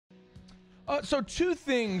So two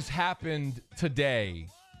things happened today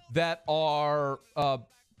that are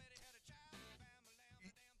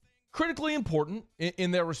critically important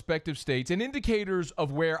in their respective states and indicators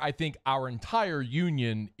of where I think our entire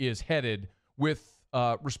union is headed with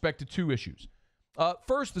respect to two issues.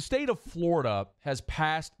 First, the state of Florida has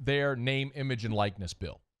passed their name, image, and likeness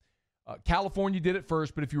bill. California did it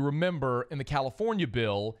first, but if you remember, in the California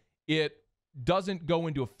bill, it doesn't go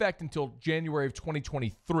into effect until January of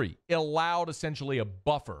 2023. It allowed essentially a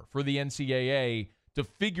buffer for the NCAA to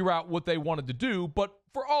figure out what they wanted to do, but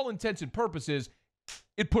for all intents and purposes,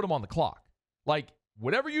 it put them on the clock. Like,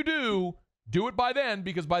 whatever you do it by then,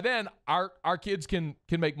 because by then our kids can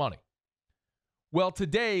make money. Well,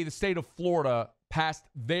 today, the state of Florida passed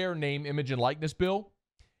their name, image, and likeness bill,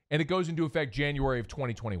 and it goes into effect January of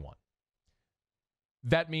 2021.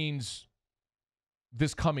 That means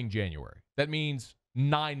this coming January. That means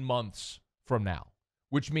 9 months from now,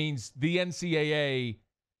 which means the NCAA,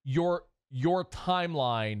 your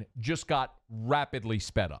timeline just got rapidly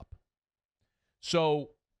sped up.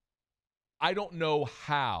 So I don't know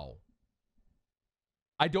how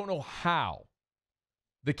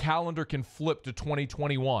the calendar can flip to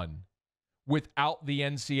 2021 without the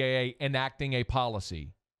NCAA enacting a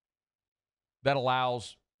policy that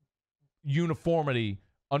allows uniformity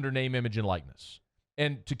under name, image, and likeness.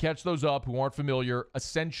 And to catch those up who aren't familiar,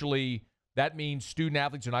 essentially that means student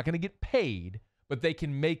athletes are not going to get paid, but they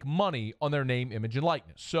can make money on their name, image, and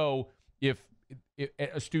likeness. So if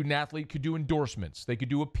a student athlete could do endorsements, they could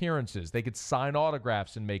do appearances, they could sign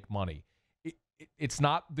autographs and make money. It's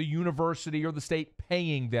not the university or the state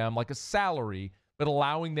paying them like a salary, but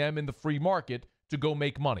allowing them in the free market to go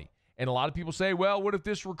make money. And a lot of people say, well, what if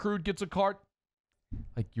this recruit gets a cart?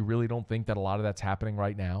 Like, you really don't think that a lot of that's happening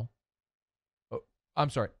right now? Oh, I'm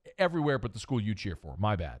sorry, everywhere but the school you cheer for.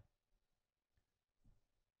 My bad.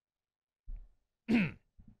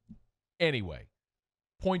 Anyway,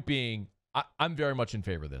 point being, I'm very much in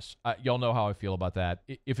favor of this. Y'all know how I feel about that.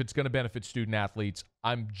 If it's going to benefit student athletes,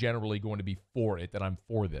 I'm generally going to be for it, that I'm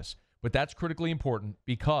for this. But that's critically important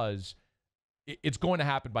because it's going to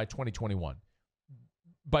happen by 2021,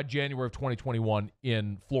 by January of 2021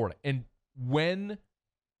 in Florida. And when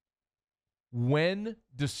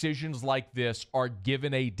decisions like this are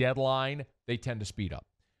given a deadline, they tend to speed up.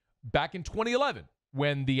 Back in 2011,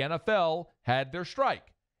 when the NFL had their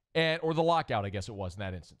strike, or the lockout, I guess it was in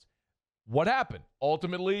that instance, what happened?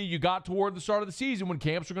 Ultimately, you got toward the start of the season when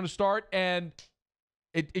camps were going to start, and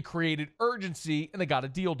it created urgency, and they got a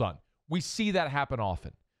deal done. We see that happen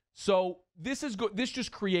often. So this is good. This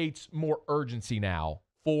just creates more urgency now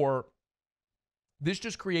for the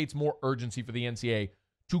NCAA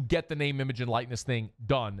to get the name, image, and likeness thing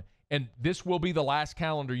done. And this will be the last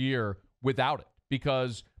calendar year without it,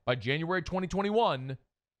 because by January 2021,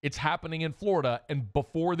 it's happening in Florida, and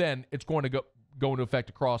before then, it's going to go into effect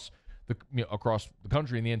across the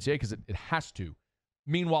country in the NCAA, because it has to.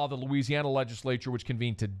 Meanwhile, the Louisiana legislature, which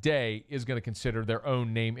convened today, is going to consider their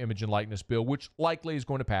own name, image, and likeness bill, which likely is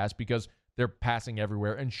going to pass because they're passing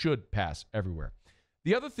everywhere and should pass everywhere.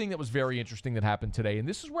 The other thing that was very interesting that happened today, and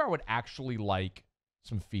this is where I would actually like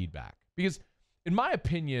some feedback, because in my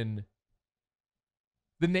opinion,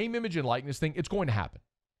 the name, image, and likeness thing, it's going to happen.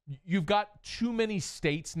 You've got too many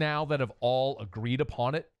states now that have all agreed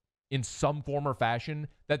upon it in some form or fashion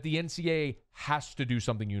that the NCAA has to do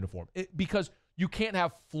something uniform. Because you can't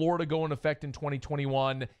have Florida go into effect in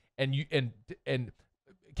 2021 and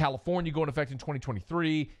California go into effect in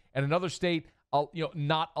 2023 and another state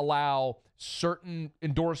not allow certain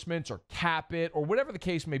endorsements or cap it or whatever the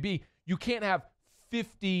case may be. You can't have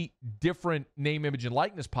 50 different name, image, and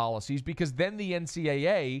likeness policies, because then the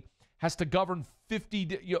NCAA has to govern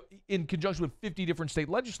 50 in conjunction with 50 different state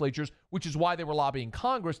legislatures, which is why they were lobbying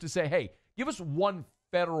Congress to say, hey, give us one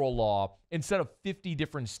federal law instead of 50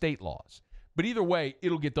 different state laws. But either way,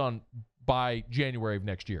 it'll get done by January of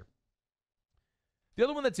next year. The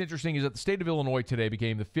other one that's interesting is that the state of Illinois today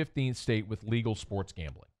became the 15th state with legal sports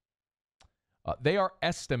gambling. They are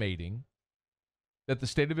estimating that the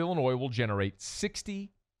state of Illinois will generate $60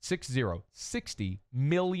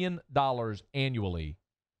 million annually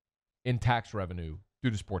in tax revenue due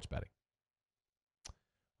to sports betting.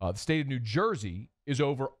 The state of New Jersey is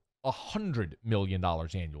over $100 million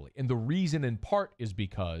annually. And the reason in part is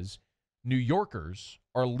because New Yorkers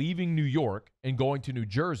are leaving New York and going to New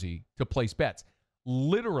Jersey to place bets.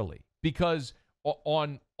 Literally, because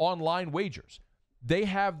on online wagers, they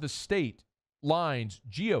have the state lines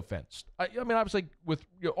geofenced. I mean, obviously,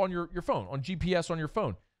 on your phone, on GPS on your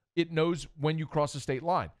phone, it knows when you cross the state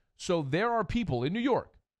line. So there are people in New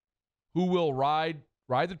York who will ride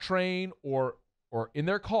the train or or in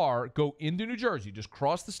their car, go into New Jersey, just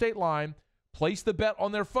cross the state line, place the bet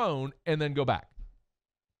on their phone, and then go back.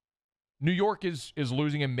 New York is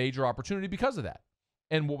losing a major opportunity because of that.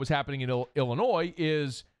 And what was happening in Illinois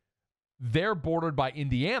is they're bordered by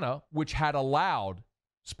Indiana, which had allowed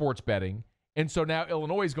sports betting. And so now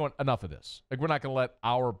Illinois is going, enough of this. Like, we're not going to let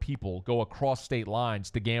our people go across state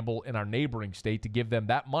lines to gamble in our neighboring state to give them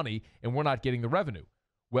that money, and we're not getting the revenue.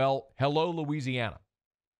 Well, hello, Louisiana.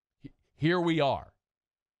 Here we are,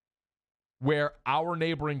 where our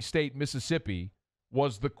neighboring state, Mississippi,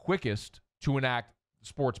 was the quickest to enact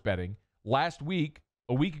sports betting. Last week,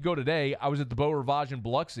 a week ago today, I was at the Beau Rivage in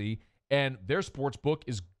Biloxi, and their sports book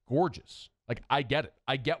is gorgeous. Like, I get it.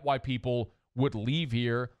 I get why people would leave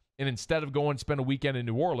here and instead of going and spend a weekend in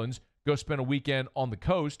New Orleans, go spend a weekend on the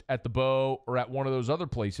coast at the Beau or at one of those other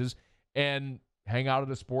places and hang out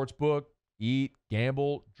at a sports book, eat,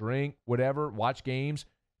 gamble, drink, whatever, watch games.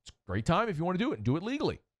 It's a great time if you want to do it, and do it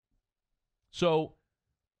legally. So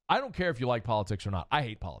I don't care if you like politics or not. I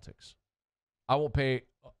hate politics. I won't pay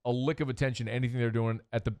a lick of attention to anything they're doing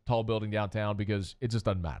at the tall building downtown because it just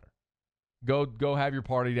doesn't matter. Go have your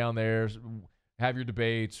party down there, have your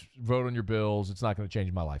debates, vote on your bills. It's not going to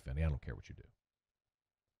change my life any. I don't care what you do.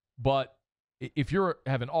 But if you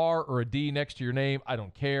have an R or a D next to your name, I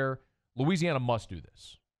don't care. Louisiana must do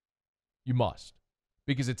this. You must.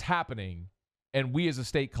 Because it's happening, and we as a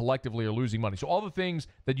state collectively are losing money. So all the things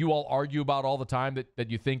that you all argue about all the time that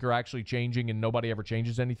you think are actually changing and nobody ever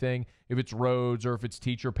changes anything, if it's roads or if it's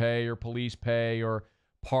teacher pay or police pay or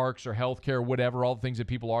parks or healthcare, whatever, all the things that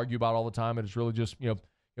people argue about all the time, and it's really just,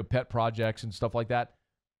 pet projects and stuff like that.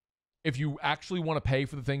 If you actually want to pay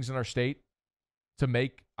for the things in our state to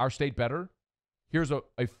make our state better, here's a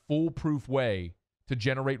foolproof way to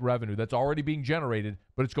generate revenue that's already being generated,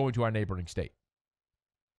 but it's going to our neighboring state.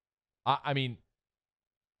 I mean,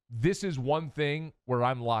 this is one thing where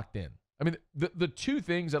I'm locked in. I mean, the two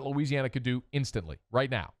things that Louisiana could do instantly, right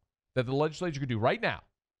now, that the legislature could do right now,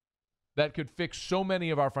 that could fix so many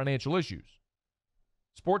of our financial issues.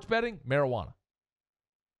 Sports betting, marijuana.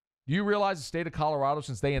 Do you realize the state of Colorado,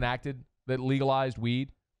 since they enacted that legalized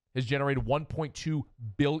weed, has generated $1.2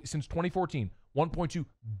 billion since 2014, $1.2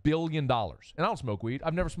 billion. And I don't smoke weed.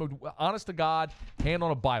 I've never smoked, honest to God, hand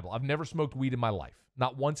on a Bible, I've never smoked weed in my life.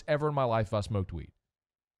 Not once ever in my life have I smoked weed.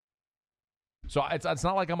 So it's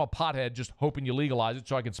not like I'm a pothead just hoping you legalize it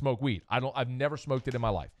so I can smoke weed. I've never smoked it in my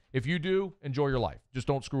life. If you do, enjoy your life. Just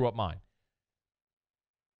don't screw up mine.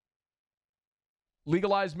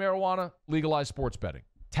 Legalize marijuana, legalize sports betting.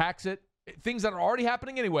 Tax it. Things that are already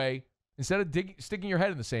happening anyway, instead of sticking your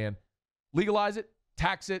head in the sand, legalize it,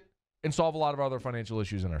 tax it, and solve a lot of other financial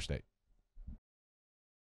issues in our state.